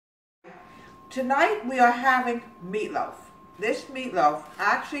Tonight we are having meatloaf. This meatloaf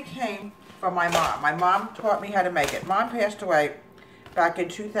actually came from my mom. My mom taught me how to make it. Mom passed away back in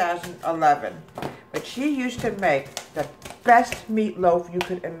 2011. But she used to make the best meatloaf you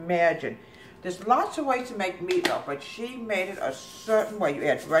could imagine. There's lots of ways to make meatloaf, but she made it a certain way. You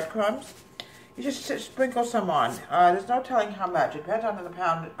add breadcrumbs. You just sprinkle some on. There's no telling how much. It depends on the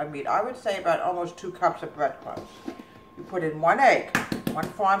pound of meat. I would say about almost 2 cups of breadcrumbs. You put in 1 egg, 1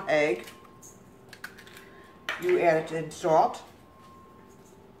 farm egg. You add it in salt,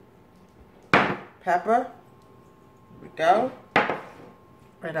 pepper, there we go,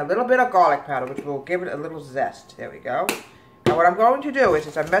 and a little bit of garlic powder, which will give it a little zest. There we go. Now what I'm going to do is,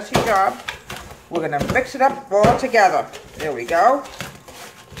 it's a messy job, we're going to mix it up all together. There we go.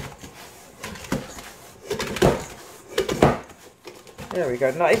 There we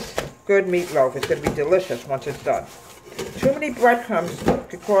go. Nice, good meatloaf. It's going to be delicious once it's done. Too many breadcrumbs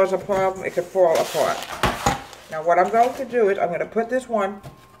could cause a problem. It could fall apart. Now what I'm going to do is I'm going to put this one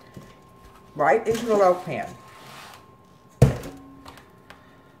right into the loaf pan.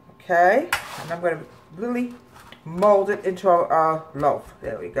 Okay, and I'm going to really mold it into a loaf.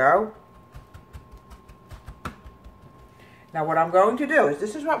 There we go. Now what I'm going to do is,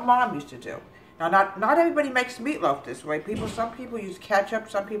 this is what Mom used to do. Now not everybody makes meatloaf this way. Some people use ketchup,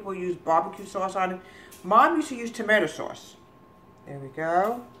 some people use barbecue sauce on it. Mom used to use tomato sauce. There we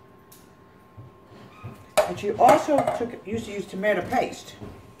go. And she also used to use tomato paste.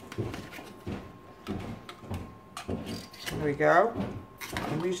 There we go.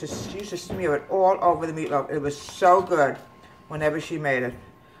 And she used to smear it all over the meatloaf. It was so good whenever she made it.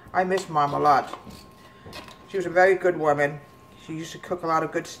 I miss Mom a lot. She was a very good woman. She used to cook a lot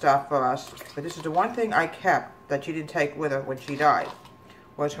of good stuff for us. But this is the one thing I kept that she didn't take with her when she died,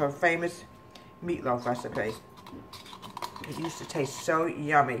 was her famous meatloaf recipe. It used to taste so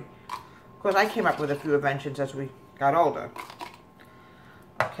yummy. Of course, I came up with a few inventions as we got older.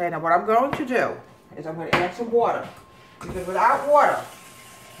 Okay, now what I'm going to do is I'm going to add some water. Because without water,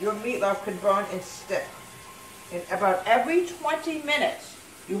 your meatloaf can burn and stick. And about every 20 minutes,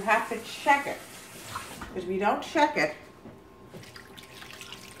 you have to check it. Because if you don't check it...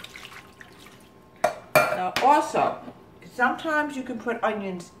 Now also, sometimes you can put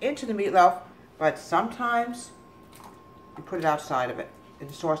onions into the meatloaf, but sometimes you put it outside of it. And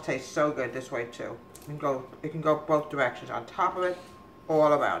the sauce tastes so good this way too. It can go both directions, on top of it,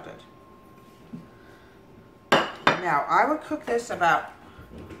 all around it. Now I would cook this about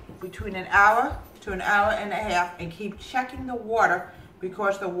between an hour to an hour and a half, and keep checking the water,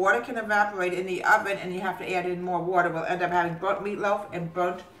 because the water can evaporate in the oven and you have to add in more water. We'll end up having burnt meatloaf and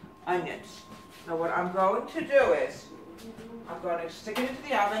burnt onions. Now what I'm going to do is, I'm going to stick it into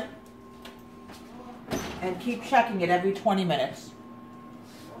the oven and keep checking it every 20 minutes.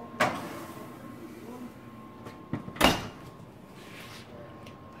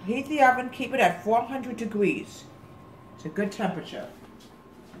 Heat the oven, keep it at 400 degrees. It's a good temperature.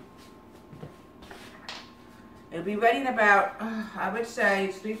 It'll be ready in about, I would say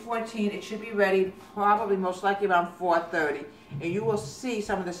it's 3:14. It should be ready probably most likely around 4:30. And you will see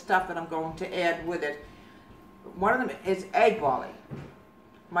some of the stuff that I'm going to add with it. One of them is egg barley.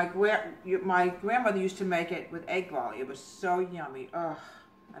 My grandmother used to make it with egg barley. It was so yummy.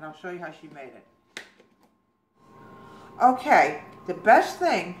 And I'll show you how she made it. Okay, the best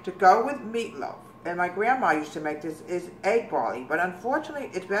thing to go with meatloaf, and my grandma used to make this, is egg barley. But unfortunately,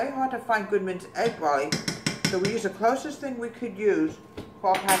 it's very hard to find good minced egg barley. So we use the closest thing we could use,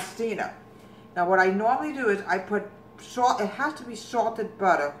 called pastina. Now what I normally do is I put salt. It has to be salted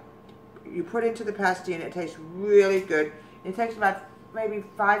butter. You put into the pastina. It tastes really good. It takes about maybe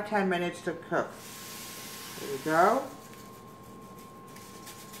 5-10 minutes to cook. There we go.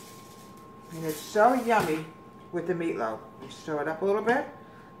 And it's so yummy with the meatloaf. We stir it up a little bit.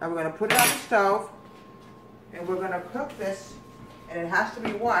 Now we're going to put it on the stove, and we're going to cook this, and it has to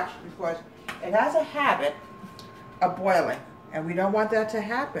be watched because it has a habit of boiling, and we don't want that to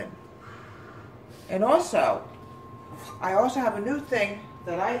happen. And also, I also have a new thing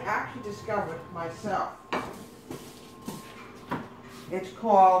that I actually discovered myself. It's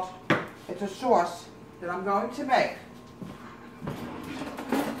a sauce that I'm going to make.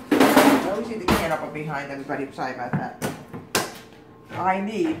 I always need the can up behind everybody. Sorry about that. I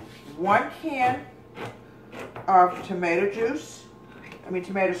need 1 can of tomato sauce.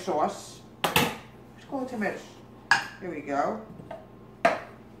 Let's call it tomato sauce. Here we go.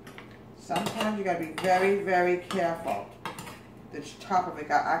 Sometimes you gotta be very, very careful. The top of it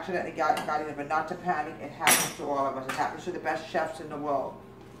accidentally got in it, but not to panic. It happens to all of us. It happens to the best chefs in the world.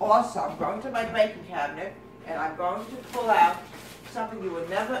 Also, I'm going to my baking cabinet, and I'm going to pull out something you would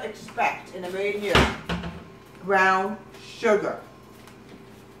never expect in a million years. Brown sugar.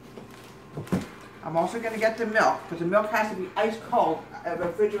 I'm also going to get the milk, because the milk has to be ice cold at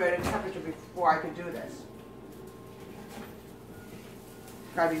refrigerated temperature before I can do this.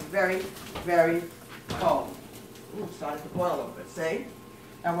 It's got to be very, very cold. Ooh, it's starting to boil a little bit, see?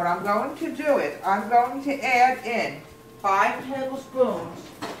 And what I'm going to do is, I'm going to add in 5 tablespoons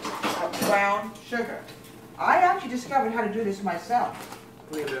of brown sugar. I actually discovered how to do this myself,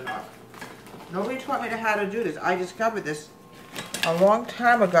 believe it or not. Nobody taught me how to do this. I discovered this a long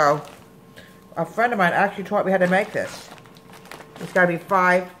time ago. A friend of mine actually taught me how to make this. It's got to be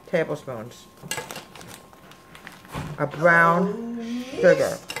 5 tablespoons of brown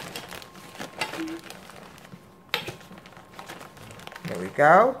sugar. There we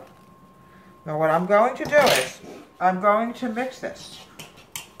go. Now what I'm going to do is, I'm going to mix this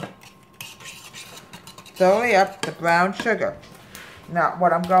slowly up the brown sugar. Now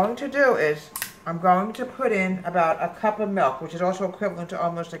what I'm going to do is, I'm going to put in about a cup of milk, which is also equivalent to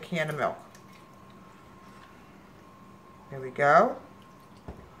almost a can of milk. There we go.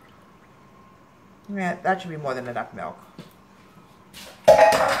 Yeah, that should be more than enough milk.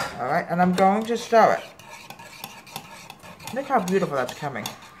 Alright, and I'm going to stir it. Look how beautiful that's coming.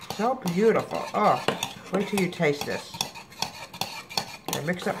 So beautiful. Oh, wait till you taste this. Okay,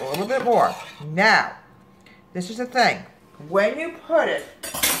 mix up a little bit more. Now, this is the thing. When you put it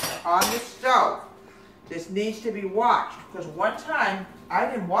on the stove, this needs to be watched. Because one time, I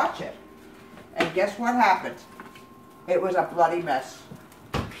didn't watch it. And guess what happened? It was a bloody mess.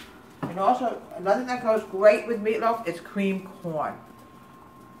 And also, another thing that goes great with meatloaf is cream corn.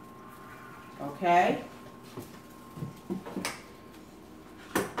 Okay?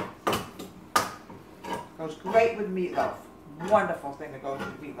 Goes great with meatloaf. Wonderful thing that goes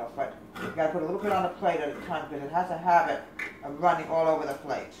with meatloaf. But you gotta put a little bit on the plate at a time because it has a habit of running all over the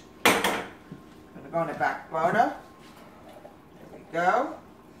plate. Gonna go on the back burner. There we go.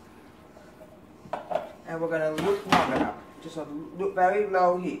 And we're going to warm it up. Just a very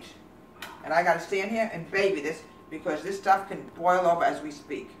low heat. And I got to stand here and baby this because this stuff can boil over as we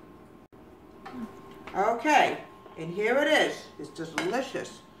speak. Okay, and here it is. It's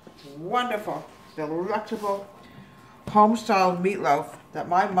delicious, wonderful, delectable, home-style meatloaf that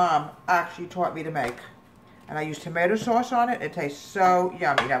my mom actually taught me to make. And I use tomato sauce on it. It tastes so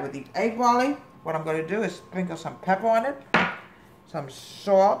yummy. Now with the egg volley, what I'm going to do is sprinkle some pepper on it, some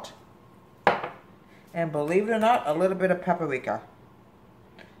salt, and believe it or not, a little bit of paprika.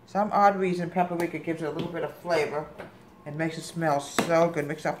 Some odd reason paprika gives it a little bit of flavor and makes it smell so good.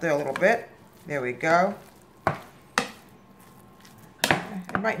 Mix up there a little bit. There we go.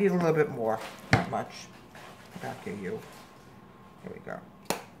 It might need a little bit more, not much. Back at you. There we go.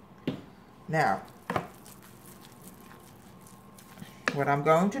 Now, what I'm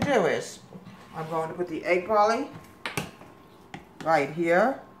going to do is, I'm going to put the egg volley right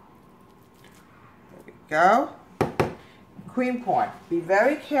here. Go. Cream corn. Be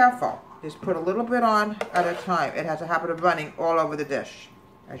very careful. Just put a little bit on at a time. It has a habit of running all over the dish,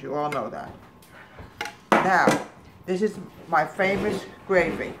 as you all know that. Now, this is my famous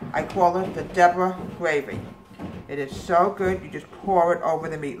gravy. I call it the Debra gravy. It is so good, you just pour it over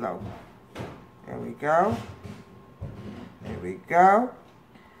the meatloaf. There we go. There we go.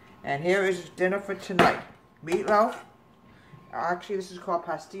 And here is dinner for tonight. Meatloaf. Actually, this is called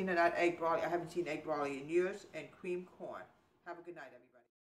pastina, not egg barley. I haven't seen egg barley in years. And cream corn. Have a good night, everybody.